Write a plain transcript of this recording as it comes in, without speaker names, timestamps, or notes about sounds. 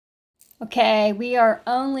Okay, we are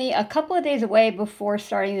only a couple of days away before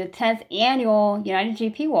starting the 10th annual United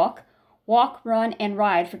GP Walk, Run, and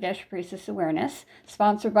Ride for Gastroparesis Awareness,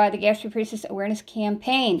 sponsored by the Gastroparesis Awareness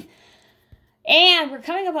Campaign. And we're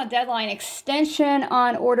coming up on deadline extension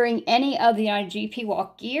on ordering any of the United GP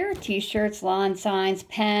Walk gear, t-shirts, lawn signs,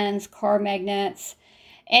 pens, car magnets,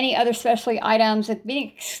 any other specialty items. It's being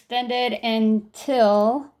extended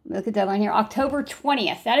until, look at the deadline here, October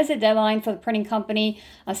 20th. That is the deadline for the printing company.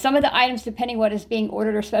 Some of the items, depending what is being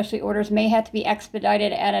ordered or specialty orders, may have to be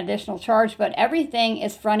expedited at an additional charge, but everything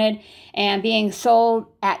is fronted and being sold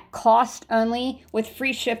at cost only with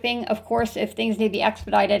free shipping. Of course, if things need to be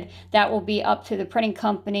expedited, that will be up to the printing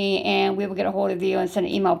company, and we will get a hold of you and send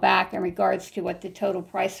an email back in regards to what the total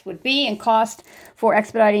price would be and cost for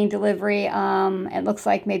expediting delivery. It looks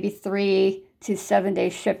like maybe 3 to 7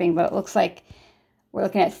 days shipping, but it looks like we're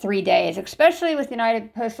looking at 3 days, especially with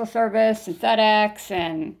United Postal Service and FedEx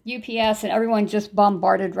and UPS and everyone just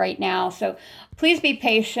bombarded right now. So please be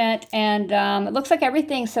patient. And it looks like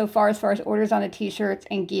everything so far, as far as orders on the t-shirts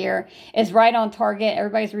and gear, is right on target.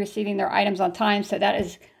 Everybody's receiving their items on time. So that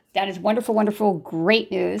is wonderful, wonderful,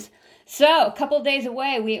 great news. So a couple of days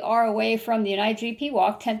away, we are away from the United GP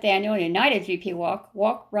Walk, 10th annual United GP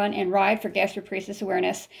Walk, Run, and Ride for Gastroparesis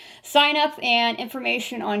Awareness. Sign up and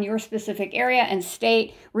information on your specific area and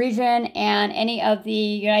state, region, and any of the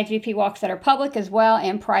United GP Walks that are public as well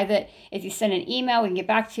and private. If you send an email, we can get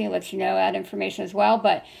back to you, let you know that information as well.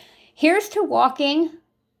 But here's to walking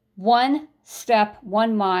one step,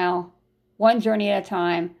 1 mile, one journey at a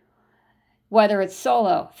time, whether it's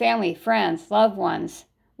solo, family, friends, loved ones,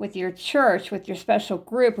 with your church, with your special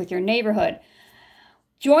group, with your neighborhood,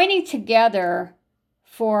 joining together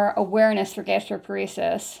for awareness for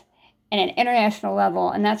gastroparesis and an international level.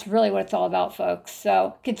 And that's really what it's all about, folks.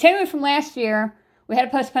 So continuing from last year, we had to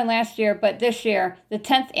postpone last year, but this year, the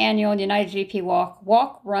 10th annual United GP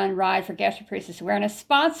Walk, Run, Ride for Gastroparesis Awareness,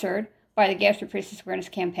 sponsored by the Gastroparesis Awareness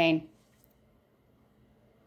Campaign.